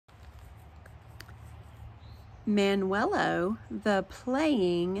Manuelo, the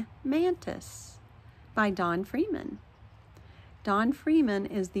Playing Mantis by Don Freeman. Don Freeman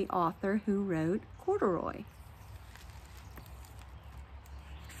is the author who wrote Corduroy.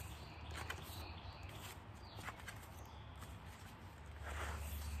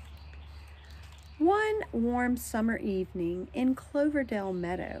 One warm summer evening in Cloverdale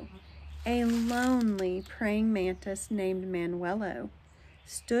Meadow, a lonely praying mantis named Manuelo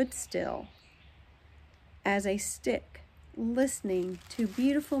stood still as a stick, listening to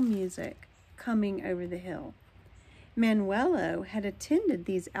beautiful music coming over the hill. Manuelo had attended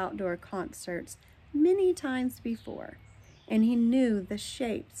these outdoor concerts many times before, and he knew the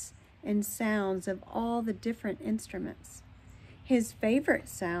shapes and sounds of all the different instruments. His favorite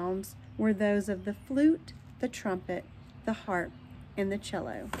sounds were those of the flute, the trumpet, the harp, and the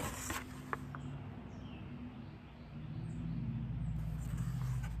cello.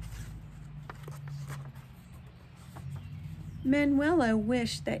 Manuelo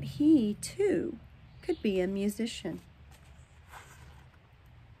wished that he, too, could be a musician.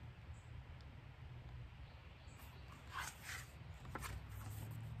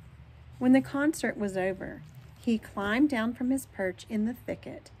 When the concert was over, he climbed down from his perch in the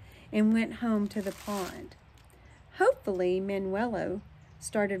thicket and went home to the pond. Hopefully, Manuelo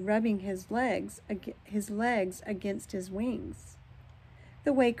started rubbing his legs against his wings,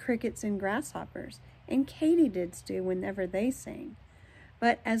 the way crickets and grasshoppers and katydids do whenever they sing.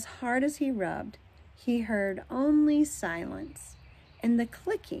 But as hard as he rubbed, he heard only silence and the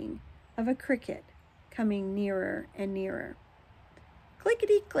clicking of a cricket coming nearer and nearer.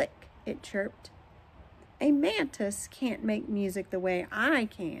 Clickety-click, it chirped. A mantis can't make music the way I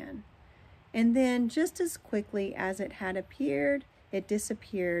can. And then, just as quickly as it had appeared, it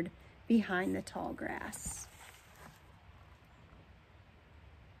disappeared behind the tall grass.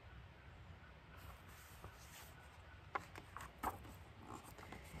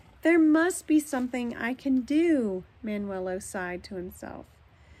 There must be something I can do, Manuelo sighed to himself.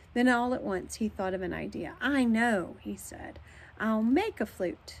 Then all at once he thought of an idea. I know, he said. I'll make a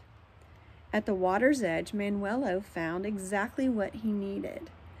flute. At the water's edge, Manuelo found exactly what he needed,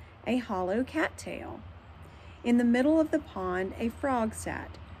 a hollow cattail. In the middle of the pond, a frog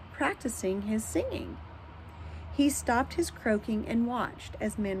sat, practicing his singing. He stopped his croaking and watched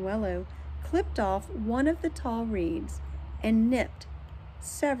as Manuelo clipped off one of the tall reeds and nipped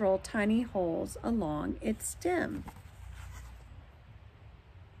several tiny holes along its stem.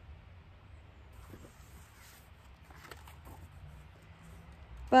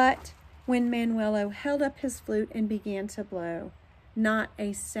 But when Manuelo held up his flute and began to blow, not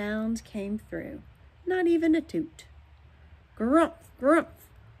a sound came through, not even a toot. Grumph, grumph,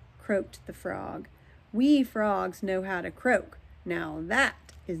 croaked the frog. We frogs know how to croak. Now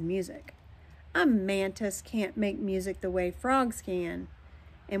that is music. A mantis can't make music the way frogs can.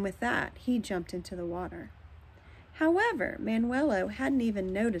 And with that, he jumped into the water. However, Manuelo hadn't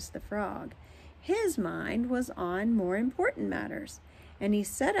even noticed the frog. His mind was on more important matters, and he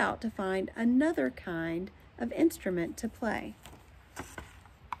set out to find another kind of instrument to play.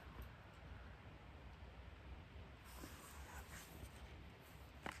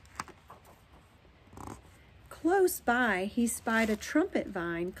 Close by, he spied a trumpet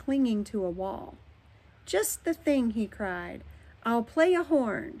vine clinging to a wall. Just the thing, he cried. I'll play a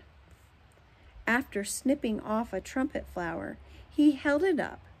horn. After snipping off a trumpet flower, he held it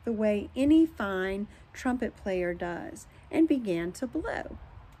up the way any fine trumpet player does and began to blow.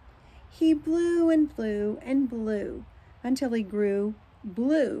 He blew and blew and blew until he grew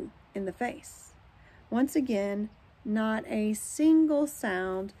blue in the face. Once again, not a single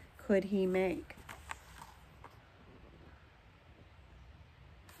sound could he make.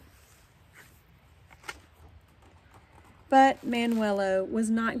 But Manuelo was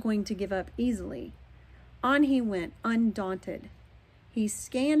not going to give up easily. On he went, undaunted. He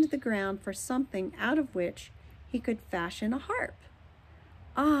scanned the ground for something out of which he could fashion a harp.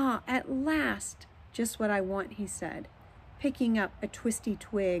 Ah, at last, just what I want, he said, picking up a twisty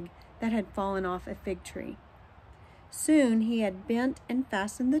twig that had fallen off a fig tree. Soon he had bent and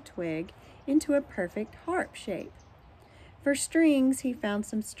fastened the twig into a perfect harp shape. For strings, he found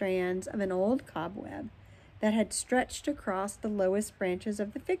some strands of an old cobweb that had stretched across the lowest branches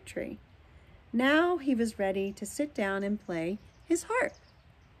of the fig tree. Now he was ready to sit down and play his harp.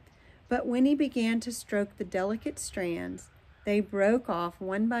 But when he began to stroke the delicate strands, they broke off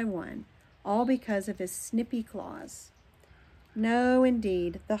one by one, all because of his snippy claws. No,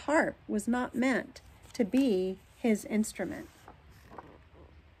 indeed, the harp was not meant to be his instrument.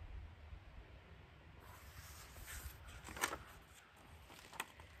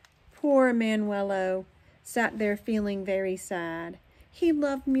 Poor Manuelo. sat there feeling very sad. He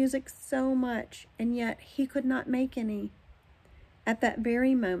loved music so much, and yet he could not make any. At that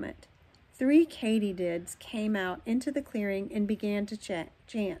very moment, 3 katydids came out into the clearing and began to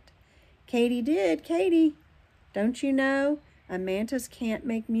chant. Katydid, Katy, don't you know a mantis can't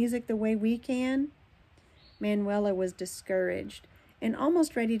make music the way we can? Manuelo was discouraged and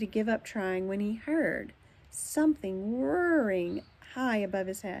almost ready to give up trying when he heard something whirring high above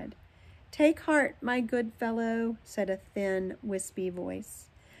his head. Take heart, my good fellow, said a thin, wispy voice.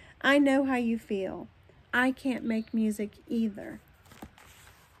 I know how you feel. I can't make music either.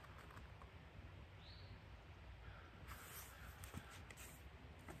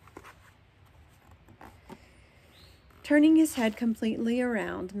 Turning his head completely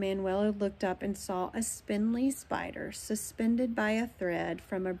around, Manuelo looked up and saw a spindly spider suspended by a thread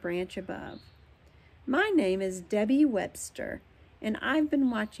from a branch above. My name is Debbie Webster, and I've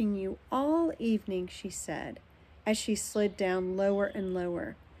been watching you all evening, she said, as she slid down lower and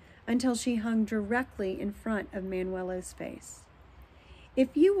lower, until she hung directly in front of Manuelo's face. If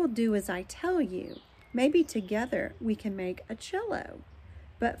you will do as I tell you, maybe together we can make a cello.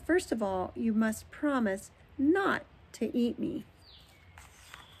 But first of all, you must promise not to eat me.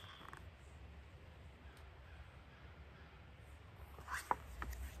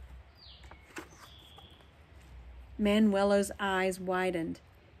 Manuelo's eyes widened.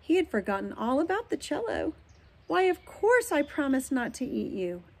 He had forgotten all about the cello. Why, of course I promised not to eat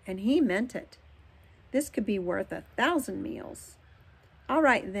you, and he meant it. This could be worth 1,000 meals. All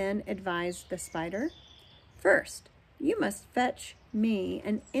right then, advised the spider. First, you must fetch me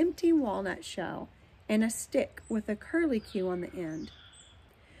an empty walnut shell and a stick with a curlicue on the end.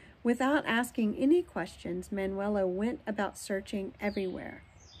 Without asking any questions, Manuelo went about searching everywhere.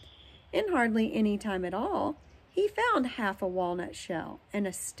 In hardly any time at all, he found half a walnut shell and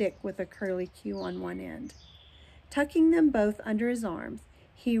a stick with a curlicue on one end. Tucking them both under his arms,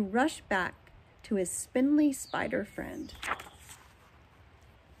 he rushed back to his spindly spider friend.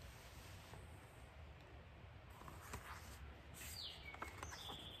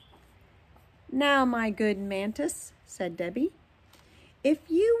 Now, my good Mantis, said Debbie, if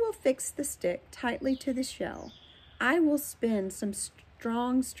you will fix the stick tightly to the shell, I will spin some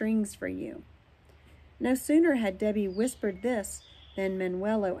strong strings for you. No sooner had Debbie whispered this than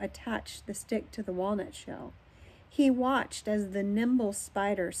Manuelo attached the stick to the walnut shell. He watched as the nimble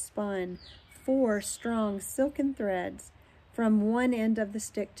spider spun 4 strong silken threads from one end of the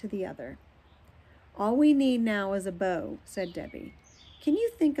stick to the other. All we need now is a bow, said Debbie. Can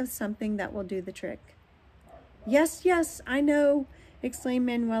you think of something that will do the trick? Yes, yes, I know, exclaimed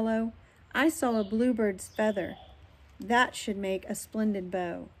Manuelo. I saw a bluebird's feather. That should make a splendid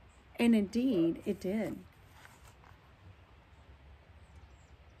bow. And indeed, it did.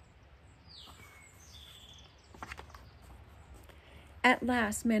 At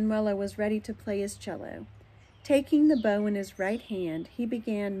last, Manuelo was ready to play his cello. Taking the bow in his right hand, he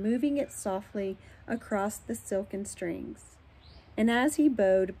began moving it softly across the silken strings. And as he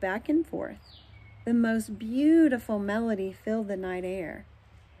bowed back and forth, the most beautiful melody filled the night air.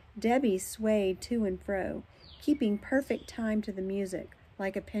 Debbie swayed to and fro, keeping perfect time to the music,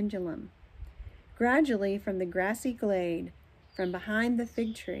 like a pendulum. Gradually, from the grassy glade, from behind the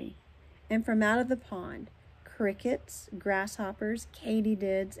fig tree, and from out of the pond, crickets, grasshoppers,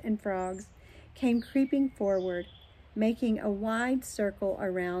 katydids, and frogs came creeping forward, making a wide circle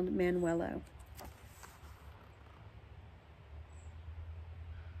around Manuelo.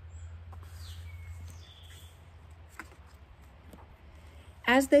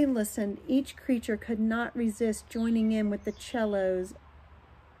 As they listened, each creature could not resist joining in with the cello's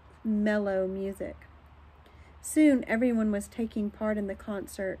mellow music. Soon everyone was taking part in the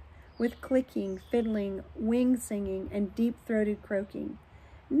concert, with clicking, fiddling, wing singing, and deep-throated croaking.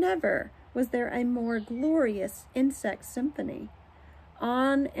 Never was there a more glorious insect symphony.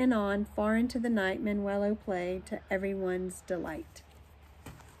 On and on, far into the night, Manuelo played to everyone's delight.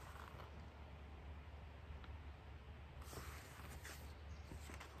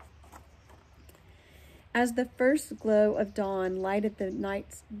 As the first glow of dawn lighted the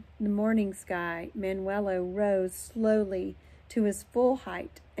morning sky, Manuelo rose slowly to his full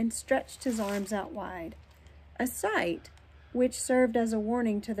height and stretched his arms out wide, a sight which served as a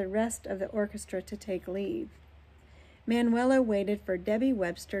warning to the rest of the orchestra to take leave. Manuelo waited for Debbie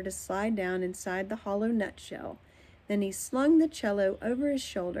Webster to slide down inside the hollow nutshell. Then he slung the cello over his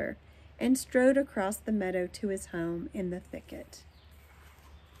shoulder and strode across the meadow to his home in the thicket.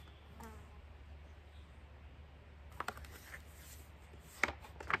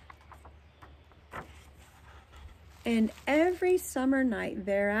 And every summer night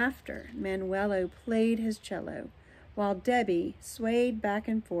thereafter, Manuelo played his cello, while Debbie swayed back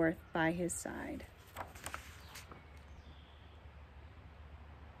and forth by his side.